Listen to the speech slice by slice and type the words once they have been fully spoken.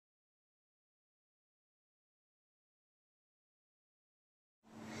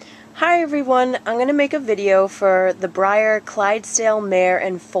Hi everyone, I'm going to make a video for the Breyer Clydesdale Mare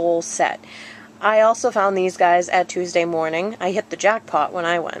and Foal set. I also found these guys at Tuesday morning. I hit the jackpot when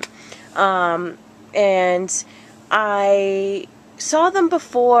I went. And I saw them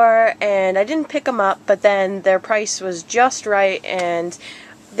before and I didn't pick them up, but then their price was just right and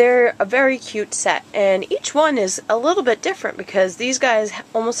they're a very cute set. And each one is a little bit different because these guys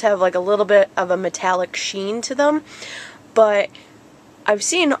almost have like a little bit of a metallic sheen to them, but I've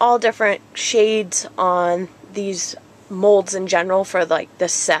seen all different shades on these molds in general for like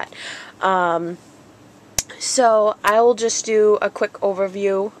this set. So I will just do a quick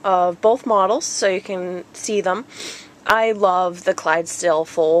overview of both models so you can see them. I love the Clydesdale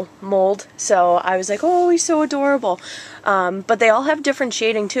Foal mold, so I was like, oh, he's so adorable. But they all have different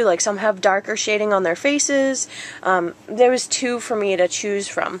shading too, like some have darker shading on their faces. There was two for me to choose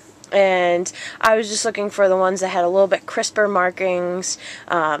from. And I was just looking for the ones that had a little bit crisper markings,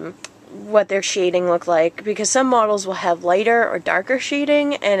 what their shading looked like, because some models will have lighter or darker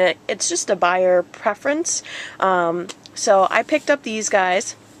shading, and it's just a buyer preference. So I picked up these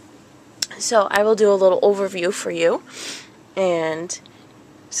guys, so I will do a little overview for you. And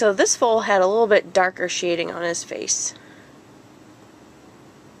so this foal had a little bit darker shading on his face.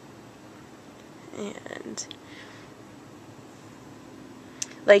 And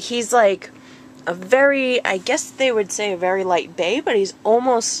like he's like a very, I guess they would say a very light bay, but he's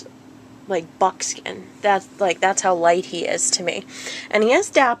almost like buckskin. That's how light he is to me. And he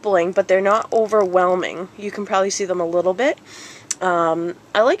has dappling, but they're not overwhelming. You can probably see them a little bit. I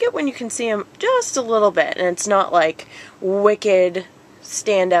like it when you can see them just a little bit, and it's not like wicked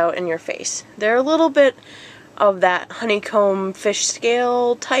stand out in your face. They're a little bit of that honeycomb fish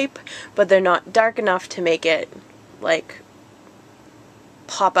scale type, but they're not dark enough to make it like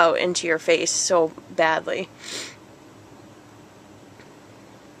pop out into your face so badly.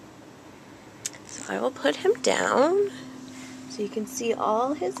 So I will put him down so you can see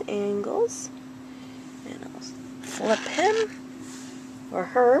all his angles, and I'll flip him, or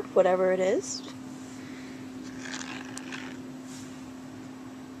her, whatever it is.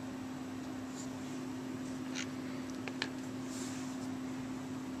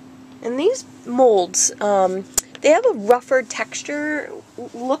 And these molds, they have a rougher texture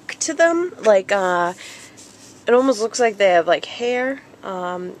look to them. Like, it almost looks like they have like hair.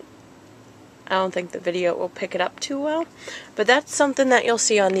 I don't think the video will pick it up too well, but that's something that you'll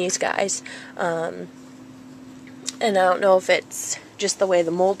see on these guys. And I don't know if it's just the way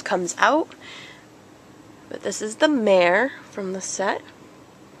the mold comes out, but this is the mare from the set.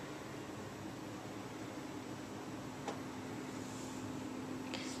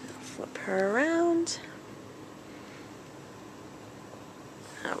 I'll flip her around.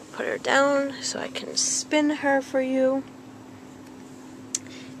 I'll put her down so I can spin her for you.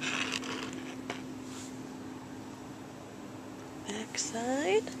 Back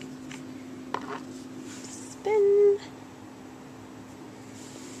side. Spin.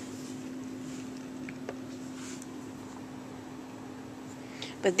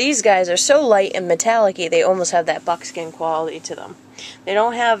 But these guys are so light and metallic-y, they almost have that buckskin quality to them. They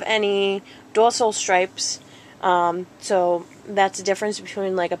don't have any dorsal stripes, so that's the difference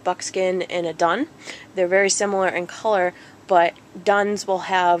between like a buckskin and a dun. They're very similar in color, but duns will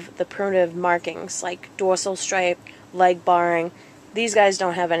have the primitive markings like dorsal stripe, leg barring. These guys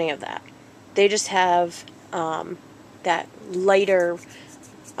don't have any of that. They just have that lighter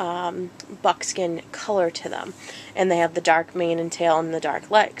buckskin color to them, and they have the dark mane and tail and the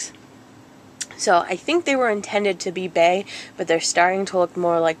dark legs. So I think they were intended to be bay, but they're starting to look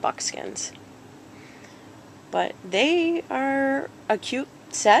more like buckskins. But they are a cute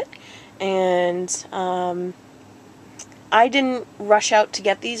set, and I didn't rush out to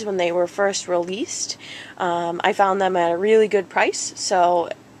get these when they were first released. I found them at a really good price, so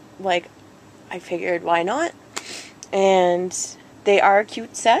like I figured why not. And they are a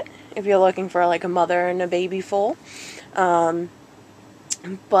cute set if you're looking for like a mother and a baby foal.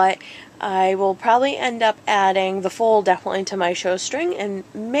 But I will probably end up adding the foal definitely to my show string, and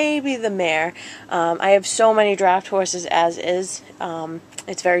maybe the mare. I have so many draft horses as is.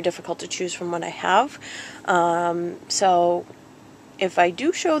 It's very difficult to choose from what I have. So if I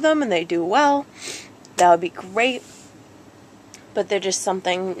do show them and they do well, that would be great. But they're just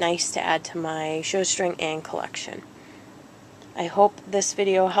something nice to add to my show string and collection. I hope this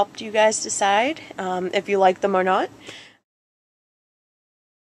video helped you guys decide if you like them or not.